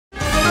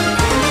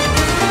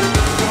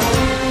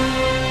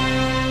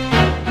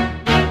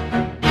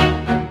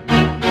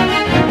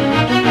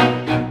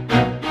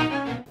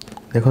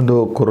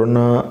देखो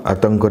कोरोना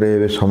आतंक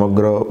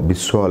समग्र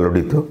विश्व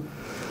आलोड़ित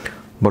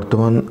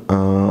वर्तमान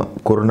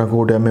कोरोना को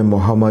गोटे आम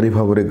महामारी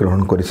भाव में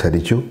ग्रहण कर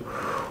सारीचु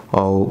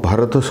आ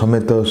भारत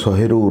समेत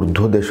 100 रु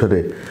ऊर्ध्व देश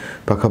में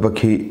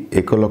पाखापाखि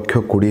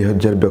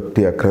 1,20,000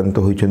 व्यक्ति आक्रांत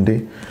होती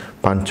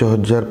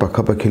 5,000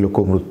 पाखापाखि लोक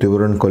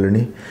मृत्युवरण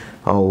कले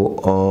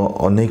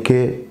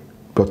अनेके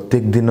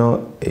प्रत्येक दिन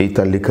यही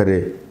तालिकार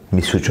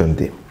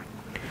मिशुंट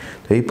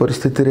यही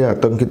परिस्थिति रे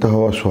आतंकित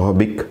हवा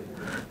स्वाभाविक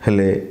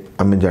हेले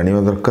आमे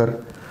जानिबा दरकार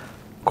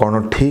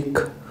कौन ठीक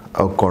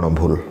आ कौन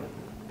भूल।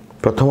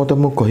 प्रथमतः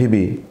मु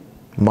कहिबी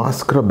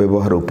मास्क रो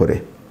व्यवहार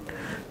उपरे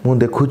मु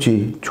देखुची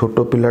छोट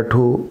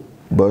पिलाठू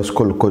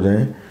वयस्क लोक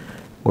जाए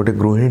गोटे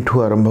गृहिणी ठू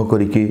आरंभ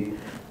करिकी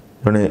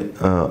जने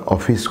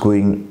ऑफिस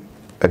गोइंग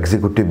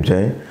एग्जीक्यूटिव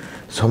जाए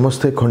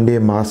समस्ते खंडे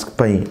मास्क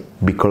पाई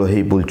विकल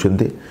हेई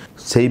बुलचंती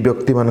सेही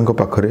व्यक्ति मानक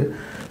पाखरे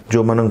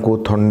जो माननको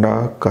ठंडा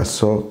काश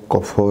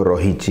कफ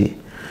रही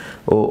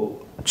ओ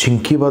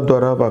छिंकिबा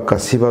द्वारा बा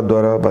काशिबा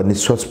द्वारा बा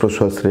निश्वास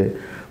प्रश्वास रे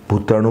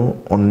भूताणु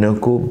अन्य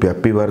को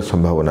व्यापीबार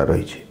संभावना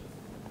रही।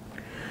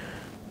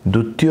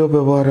 द्वितीय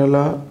व्यवहार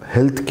है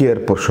हेल्थ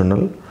केयर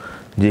पर्सनल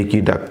जे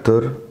कि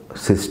डाक्तर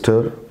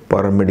सिस्टर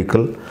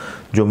पारामेडिकल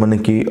जो माने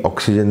कि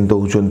ऑक्सीजन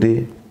दौरान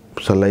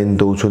सलाइन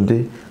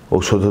दौरान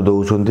औषध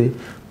दौरान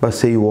बा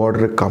से वार्ड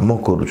रे काम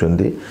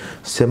करुँच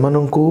से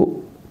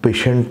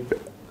पेशेंट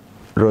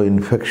रो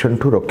इन्फेक्शन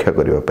ठू रक्षा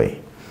करने पाई।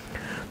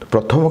 तो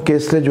प्रथम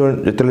केस रे जो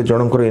जिते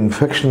जनकर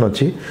इन्फेक्शन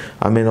अच्छी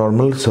आम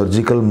नॉर्मल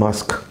सर्जिकल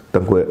मास्क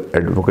तांको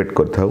एडवोकेट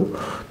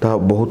करता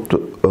बहुत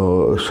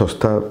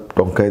सस्ता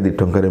टंकाए 2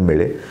 टंकार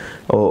मिले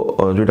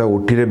और जोटा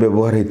ओटी रे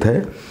व्यवहार होता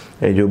है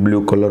ये जो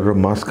ब्लू कलर रो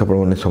मास्क आपण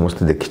माने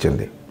समस्त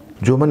देखिचंदी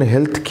जो माने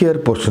हेल्थ केयर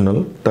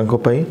पर्सनल तांको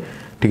पई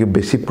टिके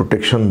बेसी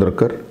प्रोटेक्शन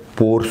दरकार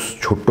पोर्स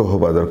छोट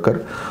होबा दरकार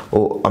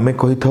और आमे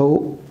कहि थाउ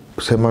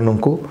से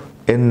मानको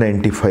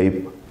N95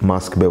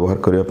 मास्क व्यवहार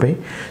करने पे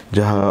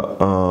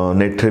जहाँ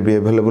नेट रे भी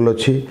अवेलेबल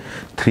अच्छी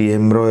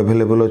 3M रो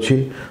अवेलेबल अच्छी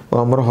और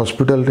आमर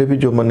हॉस्पिटल रे भी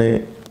जो माने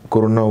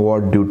कोरोना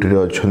वार्ड ड्यूटी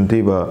रे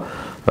अच्छंती बा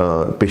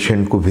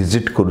पेशेंट को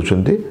विजिट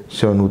करुचंती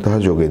से अनुता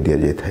जोगे दिया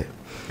जाता है।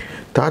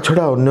 ता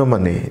छड़ा अन्य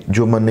माने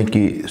जो माने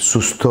कि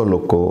सुस्थ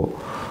लोक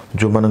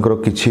जो मानकर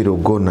किछि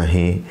रोग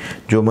नहीं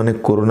जो माने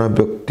कोरोना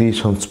व्यक्ति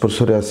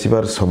संस्पर्श रे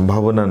आसीबार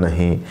संभावना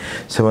नहीं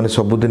से माने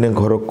सबुदिने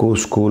घर को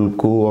स्कूल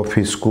को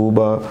ऑफिस को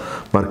बा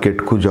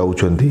मार्केट को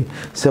जाउचंती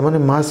से माने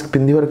मास्क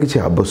पिंधिबार किछि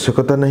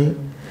आवश्यकता नहीं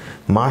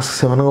मास्क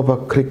से मानक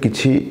पाखरे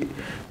किछि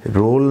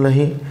रोल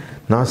नहीं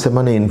ना से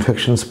माने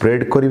इन्फेक्शन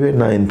स्प्रेड करिवे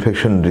ना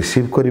इन्फेक्शन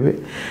रिसीव करिवे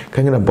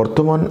कहीं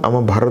वर्तमान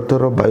आम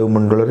भारतर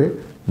वायुमंडल रे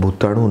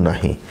भूताणु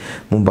नहीं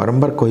मु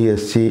बारंबार कही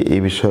आसी ए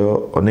विषय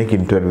अनेक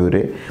इंटरव्यू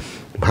रे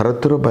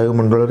भारतर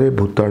वायुमंडल रे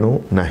भूताणु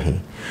नहीं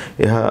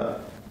यह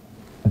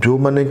जो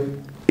माने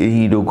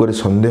यही रोग रे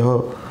संदेह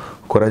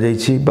करा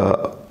जायछि बा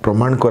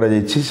प्रमाण करा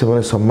जायछि से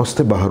माने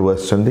समस्त बाहर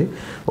आछंदी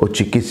और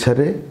चिकित्सा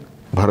रे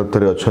भारत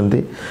रे अछंदी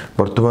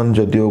वर्तमान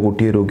जदियो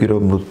गोटे रोगीर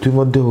मृत्यु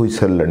मध्य हो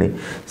सारानी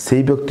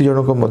से व्यक्ति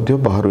जनक मध्य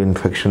बाहर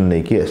इन्फेक्शन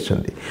नहीं कि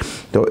आछंदी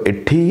तो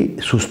एठी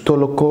सुस्थ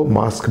लोक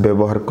मास्क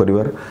व्यवहार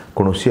करिवार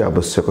कोनोसी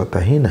आवश्यकता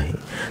ही नहीं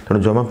तेणु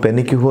जमा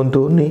पैनिक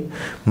हुंतुनी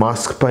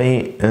मास्क पाई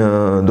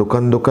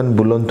दुकान दुकान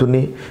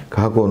बुलंतुनी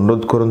कहा को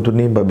अनुरोध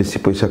करंतुनी बा बेसी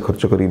पैसा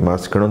खर्च करी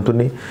मास्क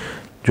किणंतुनी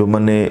जो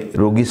माने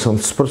रोगी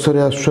संस्पर्श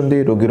रे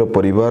आछंदी रोगीर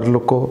परिवार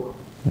लोक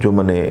जो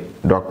माने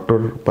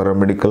डॉक्टर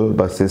पैरामेडिकल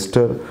बा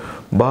सिस्टर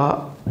बा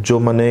जो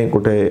माने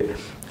गोटे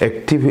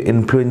एक्टिव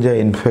इन्फ्लुएंजा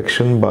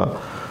इन्फेक्शन बा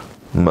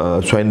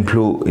स्वाइन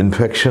फ्लू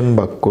इन्फेक्शन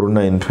बा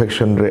कोरोना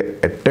इन्फेक्शन रे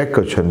अटैक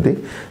अछंती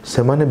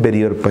से माने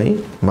बैरियर पाई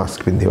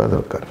मास्क पिंधिबा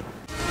दरकार।